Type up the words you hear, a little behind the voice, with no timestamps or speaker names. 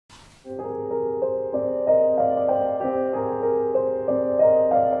My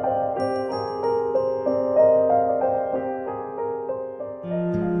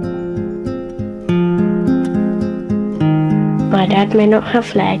dad may not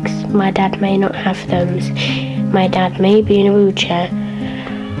have legs, my dad may not have thumbs, my dad may be in a wheelchair.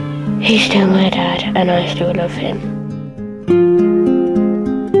 He's still my dad and I still love him.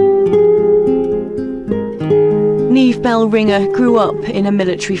 Niamh Bellringer grew up in a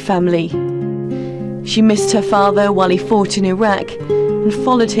military family. She missed her father while he fought in Iraq and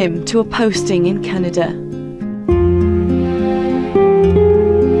followed him to a posting in Canada.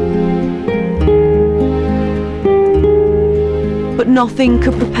 But nothing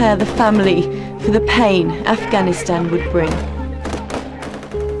could prepare the family for the pain Afghanistan would bring.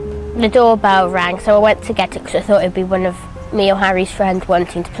 The doorbell rang, so I went to get it because I thought it'd be one of me or Harry's friends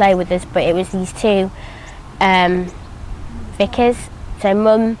wanting to play with us, but it was these two vicars. So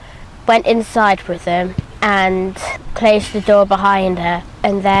Mum went inside with them and closed the door behind her,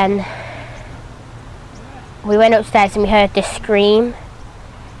 and then we went upstairs and we heard this scream,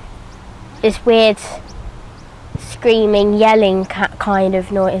 this weird screaming, yelling kind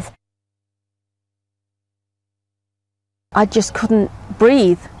of noise. I just couldn't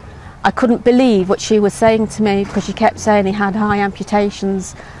breathe. I couldn't believe what she was saying to me, because she kept saying he had high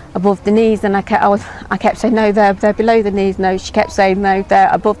amputations above the knees, and I kept saying no, they're below the knees. No, she kept saying no, they're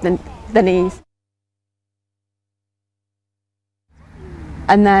above the knees.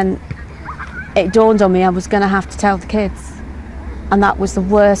 And then it dawned on me I was going to have to tell the kids, and that was the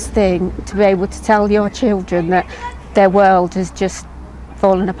worst thing, to be able to tell your children that their world has just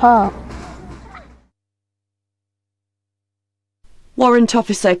fallen apart. Warrant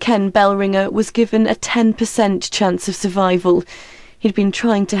Officer Ken Bellringer was given a 10% chance of survival. He'd been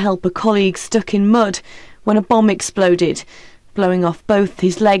trying to help a colleague stuck in mud when a bomb exploded, blowing off both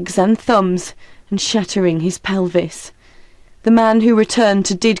his legs and thumbs and shattering his pelvis. The man who returned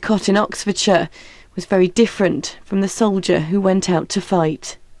to Didcot in Oxfordshire was very different from the soldier who went out to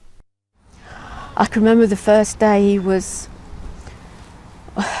fight. I can remember the first day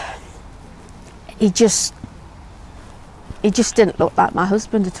he just didn't look like my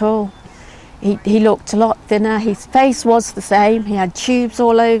husband at all. He looked a lot thinner. His face was the same. He had tubes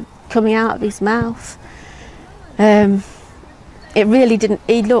all over coming out of his mouth. It really didn't.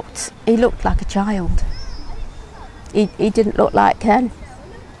 He looked like a child. He didn't look like Ken.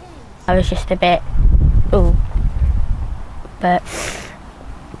 I was just a bit, ooh, but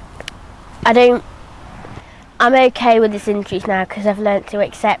I'm okay with his injuries now because I've learnt to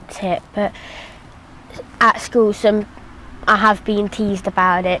accept it. But at school, I have been teased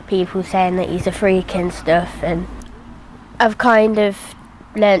about it, people saying that he's a freak and stuff, and I've kind of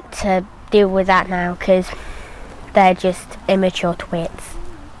learnt to deal with that now because they're just immature twits,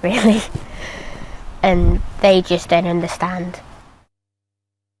 really, and they just don't understand.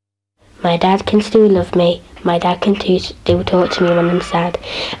 My dad can still love me, my dad can still talk to me when I'm sad,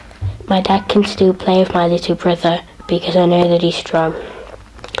 my dad can still play with my little brother because I know that he's strong.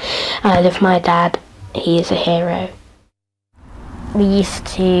 I love my dad, he is a hero. We used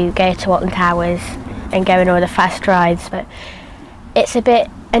to go to Alton Towers and go on all the fast rides, but it's a bit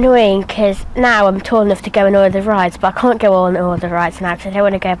annoying because now I'm tall enough to go on all the rides, but I can't go on all the rides now because I don't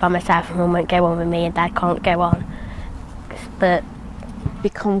want to go by myself, and Mum won't go on with me and Dad can't go on. But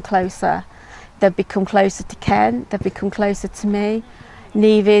become closer. They've become closer to Ken, they've become closer to me.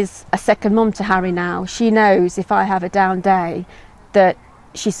 Niamh is a second mum to Harry now. She knows if I have a down day that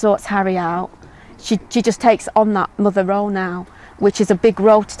she sorts Harry out. She just takes on that mother role now, which is a big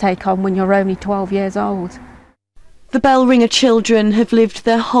role to take on when you're only 12 years old. The Bellringer children have lived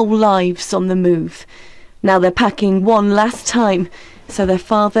their whole lives on the move. Now they're packing one last time so their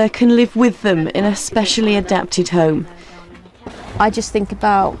father can live with them in a specially adapted home. I just think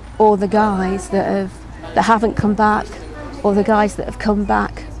about all the guys that haven't come back, all the guys that have come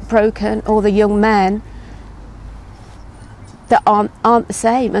back broken, all the young men that aren't the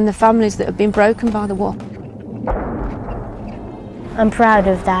same, and the families that have been broken by the war. I'm proud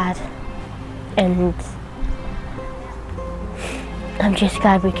of Dad, and I'm just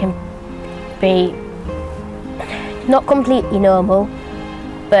glad we can be not completely normal,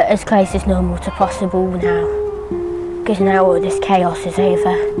 but as close as normal to possible now, because now all this chaos is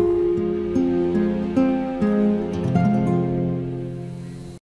over.